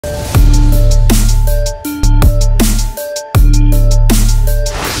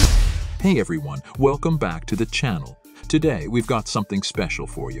Hey everyone, welcome back to the channel. Today we've got something special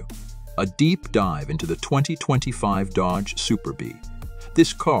for you. A deep dive into the 2025 Dodge Super Bee.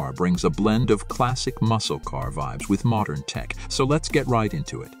 This car brings a blend of classic muscle car vibes with modern tech, so let's get right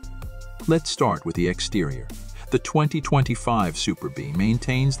into it. Let's start with the exterior. The 2025 Super Bee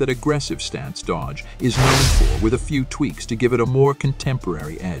maintains that aggressive stance Dodge is known for, with a few tweaks to give it a more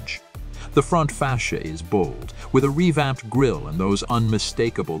contemporary edge. The front fascia is bold, with a revamped grille and those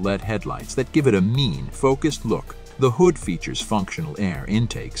unmistakable LED headlights that give it a mean, focused look. The hood features functional air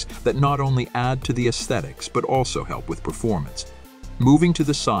intakes that not only add to the aesthetics but also help with performance. Moving to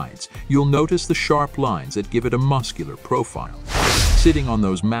the sides, you'll notice the sharp lines that give it a muscular profile. Sitting on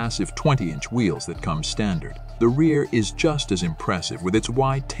those massive 20-inch wheels that come standard, the rear is just as impressive with its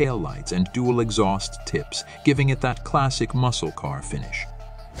wide taillights and dual exhaust tips, giving it that classic muscle car finish.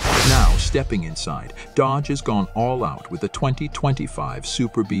 Now, stepping inside, Dodge has gone all out with the 2025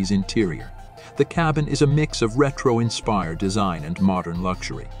 Super Bee's interior. The cabin is a mix of retro-inspired design and modern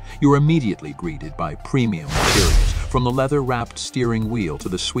luxury. You're immediately greeted by premium materials, from the leather-wrapped steering wheel to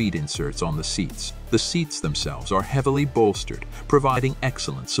the suede inserts on the seats. The seats themselves are heavily bolstered, providing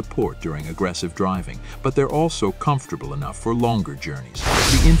excellent support during aggressive driving, but they're also comfortable enough for longer journeys.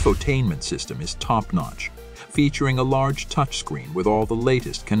 The infotainment system is top-notch, featuring a large touchscreen with all the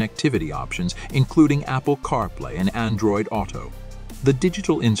latest connectivity options, including Apple CarPlay and Android Auto. The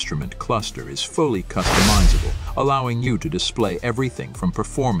digital instrument cluster is fully customizable, allowing you to display everything from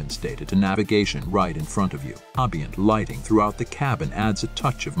performance data to navigation right in front of you. Ambient lighting throughout the cabin adds a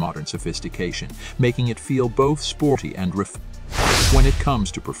touch of modern sophistication, making it feel both sporty and refined. When it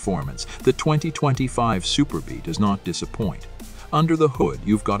comes to performance, the 2025 Super Bee does not disappoint. Under the hood,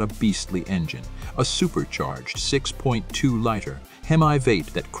 you've got a beastly engine, a supercharged 6.2-liter unveiled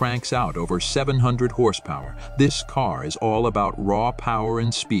that cranks out over 700 horsepower. This car is all about raw power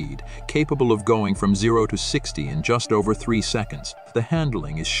and speed, capable of going from 0 to 60 in just over 3 seconds. The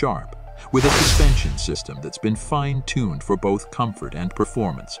handling is sharp, with a suspension system that's been fine-tuned for both comfort and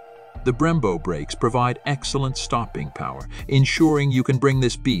performance. The Brembo brakes provide excellent stopping power, ensuring you can bring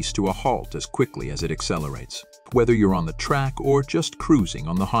this beast to a halt as quickly as it accelerates. Whether you're on the track or just cruising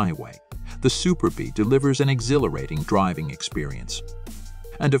on the highway, the Super Bee delivers an exhilarating driving experience.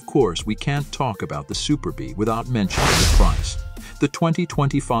 And of course, we can't talk about the Super Bee without mentioning the price. The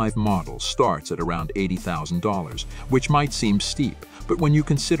 2025 model starts at around $80,000, which might seem steep, but when you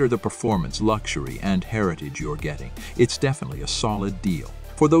consider the performance, luxury, and heritage you're getting, it's definitely a solid deal.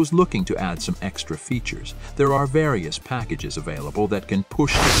 For those looking to add some extra features, there are various packages available that can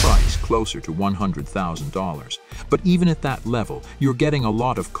push the price closer to $100,000. But even at that level, you're getting a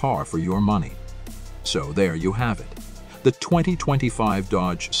lot of car for your money. So there you have it. The 2025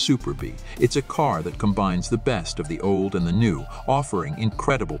 Dodge Super Bee. It's a car that combines the best of the old and the new, offering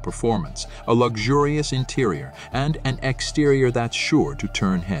incredible performance, a luxurious interior, and an exterior that's sure to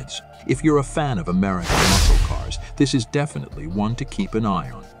turn heads. If you're a fan of American muscle cars, this is definitely one to keep an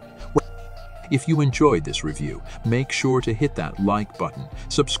eye on. If you enjoyed this review, make sure to hit that like button,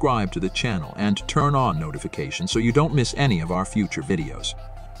 subscribe to the channel, and turn on notifications so you don't miss any of our future videos.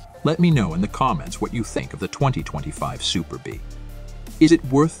 Let me know in the comments what you think of the 2025 Super Bee. Is it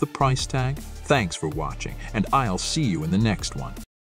worth the price tag? Thanks for watching, and I'll see you in the next one.